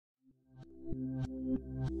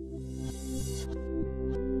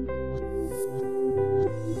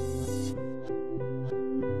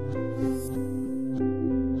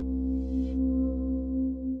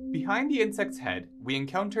Behind the insect's head, we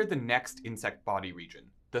encounter the next insect body region,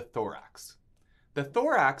 the thorax. The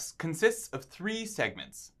thorax consists of three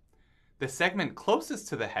segments. The segment closest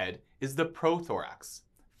to the head is the prothorax,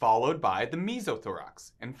 followed by the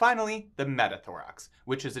mesothorax, and finally the metathorax,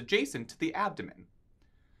 which is adjacent to the abdomen.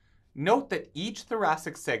 Note that each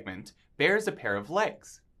thoracic segment bears a pair of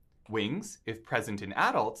legs. Wings, if present in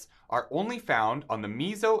adults, are only found on the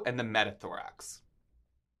meso and the metathorax.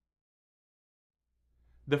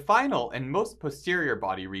 The final and most posterior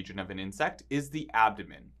body region of an insect is the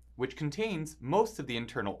abdomen, which contains most of the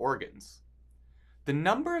internal organs. The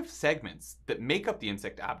number of segments that make up the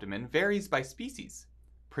insect abdomen varies by species.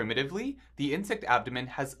 Primitively, the insect abdomen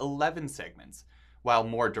has 11 segments, while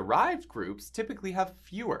more derived groups typically have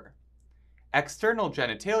fewer. External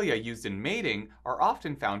genitalia used in mating are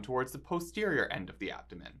often found towards the posterior end of the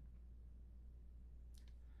abdomen.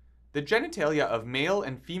 The genitalia of male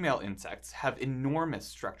and female insects have enormous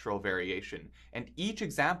structural variation, and each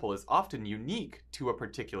example is often unique to a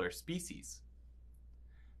particular species.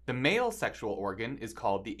 The male sexual organ is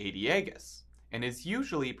called the aedeagus, and is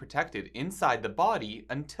usually protected inside the body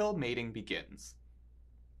until mating begins.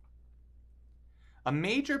 A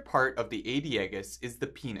major part of the aedeagus is the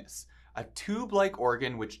penis, a tube-like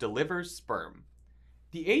organ which delivers sperm.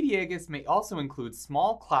 The aedeagus may also include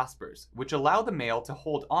small claspers, which allow the male to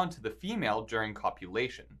hold on to the female during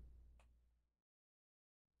copulation.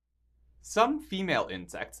 Some female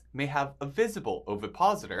insects may have a visible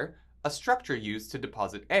ovipositor, a structure used to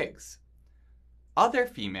deposit eggs. Other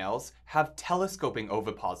females have telescoping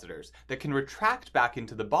ovipositors that can retract back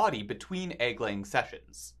into the body between egg-laying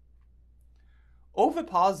sessions.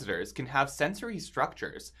 Ovipositors can have sensory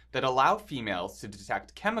structures that allow females to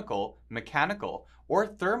detect chemical, mechanical, or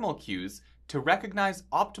thermal cues to recognize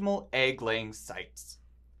optimal egg-laying sites.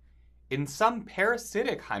 In some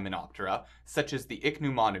parasitic Hymenoptera, such as the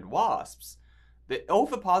ichneumonid wasps, the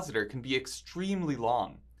ovipositor can be extremely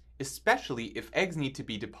long, especially if eggs need to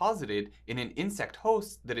be deposited in an insect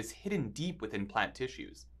host that is hidden deep within plant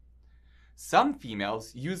tissues. Some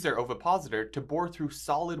females use their ovipositor to bore through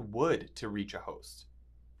solid wood to reach a host.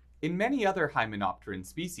 In many other Hymenopteran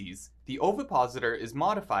species, the ovipositor is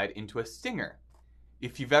modified into a stinger.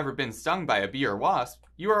 If you've ever been stung by a bee or wasp,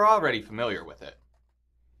 you are already familiar with it.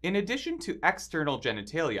 In addition to external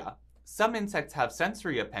genitalia, some insects have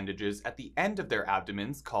sensory appendages at the end of their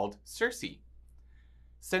abdomens called cerci.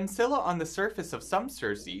 Sensilla on the surface of some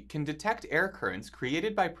cerci can detect air currents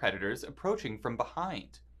created by predators approaching from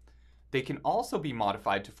behind. They can also be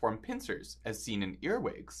modified to form pincers, as seen in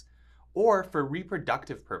earwigs, or for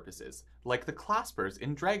reproductive purposes, like the claspers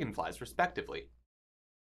in dragonflies respectively.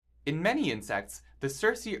 In many insects, the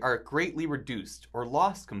cerci are greatly reduced or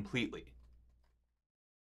lost completely.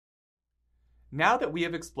 Now that we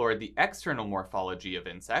have explored the external morphology of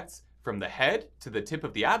insects, from the head to the tip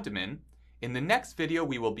of the abdomen, in the next video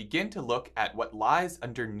we will begin to look at what lies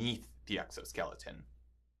underneath the exoskeleton.